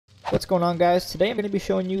What's going on, guys? Today I'm going to be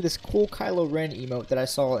showing you this cool Kylo Ren emote that I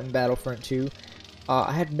saw in Battlefront 2.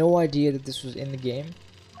 I had no idea that this was in the game,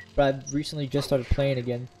 but I've recently just started playing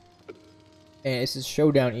again. And it's his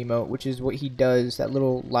Showdown emote, which is what he does, that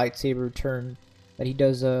little lightsaber turn that he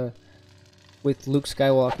does with Luke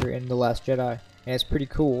Skywalker in The Last Jedi. And it's pretty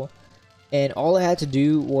cool. And all I had to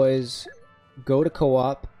do was go to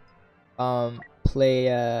co-op,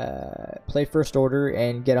 play First Order,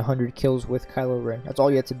 and get 100 kills with Kylo Ren. That's all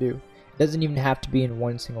you have to do. It doesn't even have to be in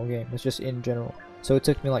one single game. It's just in general. So it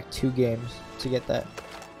took me like 2 games to get that.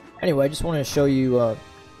 Anyway, I just wanted to show you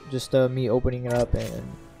me opening it up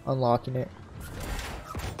and unlocking it.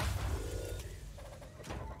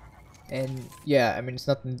 And yeah, I mean, it's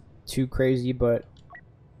nothing too crazy, but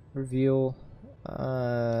reveal.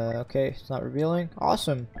 Okay, it's not revealing.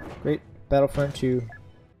 Awesome. Great. Battlefront 2.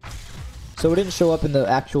 So it didn't show up in the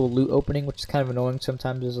actual loot opening, which is kind of annoying.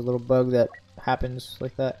 Sometimes there's a little bug that happens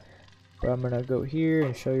like that. But I'm gonna go here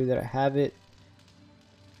and show you that I have it.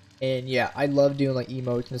 And yeah, I love doing like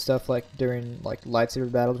emotes and stuff like during like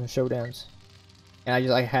lightsaber battles and showdowns.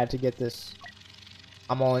 And I had to get this.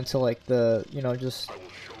 I'm all into like the, you know, just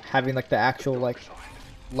having like the actual like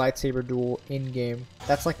lightsaber duel in game.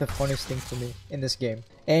 That's like the funniest thing for me in this game.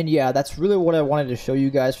 And yeah, that's really what I wanted to show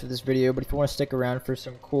you guys for this video. But if you want to stick around for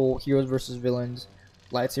some cool heroes versus villains,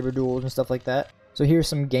 lightsaber duels and stuff like that, so here's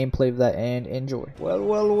some gameplay of that, and enjoy. Well.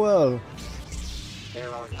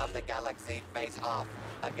 Heroes of the galaxy face off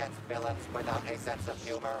against villains without a sense of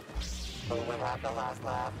humor. Who will have the last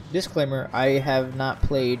laugh? Disclaimer, I have not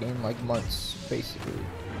played in like months, basically.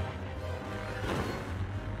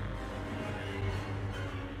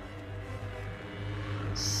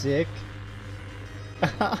 Sick.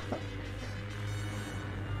 This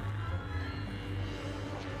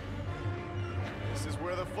is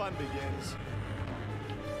where the fun begins.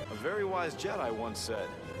 A very wise Jedi once said,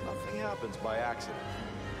 nothing happens by accident.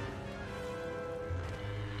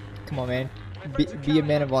 Come on, man. Be a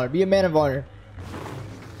man of honor. Be a man of honor.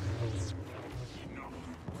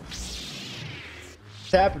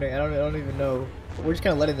 What's happening? I don't even know. We're just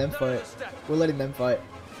kind of letting them fight. We're letting them fight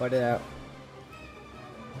it out.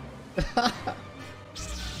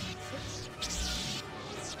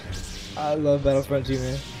 I love Battlefront 2,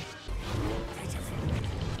 man.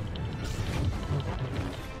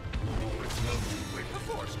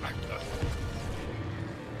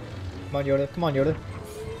 Come on, Yoda. Come on, Yoda.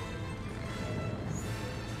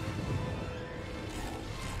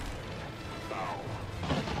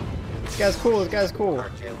 This guy's cool. This guy's cool.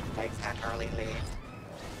 Virtue takes an early lead.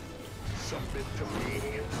 Submit to me.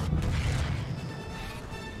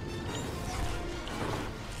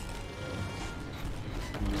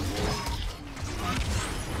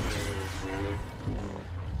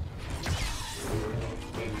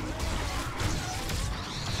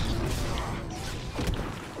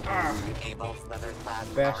 Evil slithers past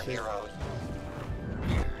our Bastard. heroes.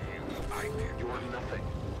 You are nothing.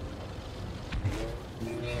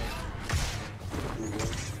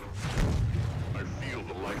 I feel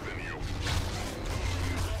the life in you.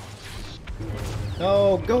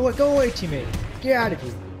 No, go away, teammate. Get out of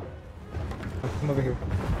here. Come over here.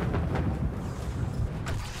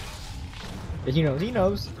 Yeah, he knows. He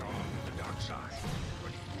knows. The dark side.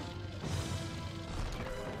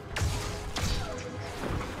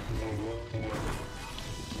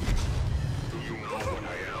 You know what I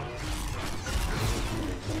am.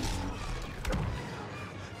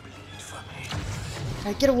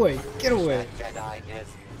 Hey, get away. Get away. That Jedi is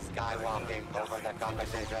skywalking over the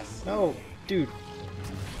competition. No, dude.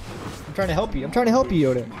 I'm trying to help you. I'm trying to help you,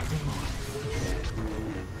 Yoda.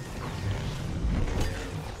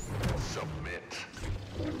 Submit.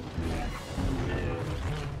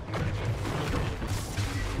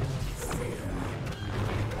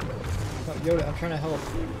 No, Yoda, I'm trying to help.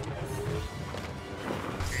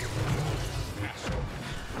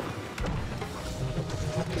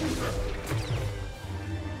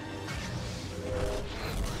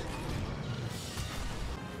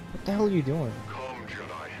 What the hell are you doing? Come,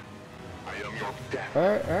 Jedi. I am your death.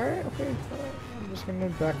 Alright, okay. I'm just gonna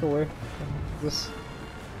back away from this.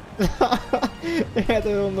 They had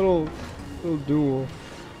their own little duel.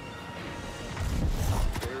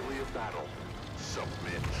 Barely a battle.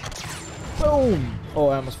 Submit. Boom! Oh,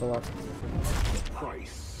 I almost fell off.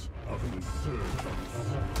 Price of insurgence.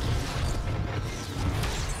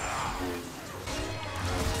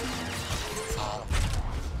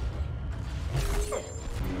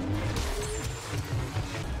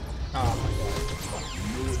 Oh my god.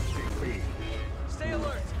 Stay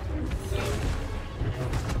alert.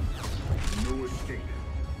 No escape.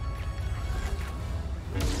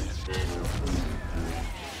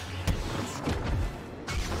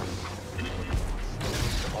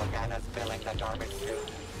 the garbage chute.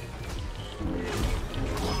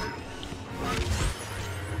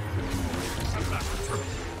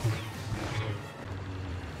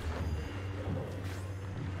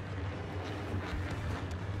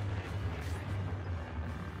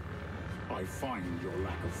 I find your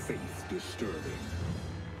lack of faith disturbing.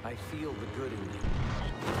 I feel the good in you.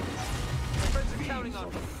 Friends are counting on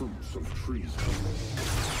the fruits of treason.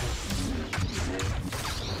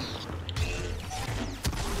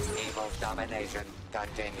 Evil's domination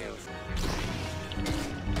continues.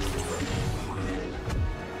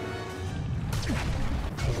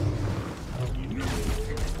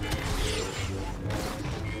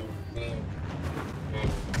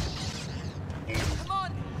 Come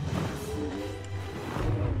on!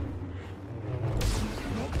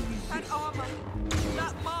 That armor!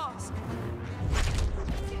 That mask!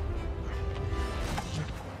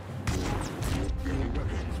 Your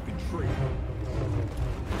weapons betray.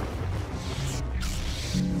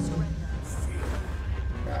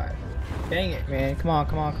 God. Dang it, man. Come on,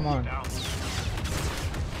 come on, come on.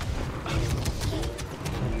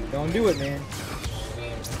 Don't do it, man.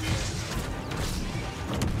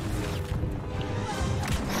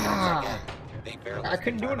 Ah, I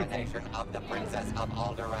couldn't do anything. Of the Princess of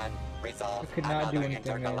Alderaan resolves I could not do another anything,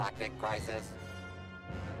 man. intergalactic crisis.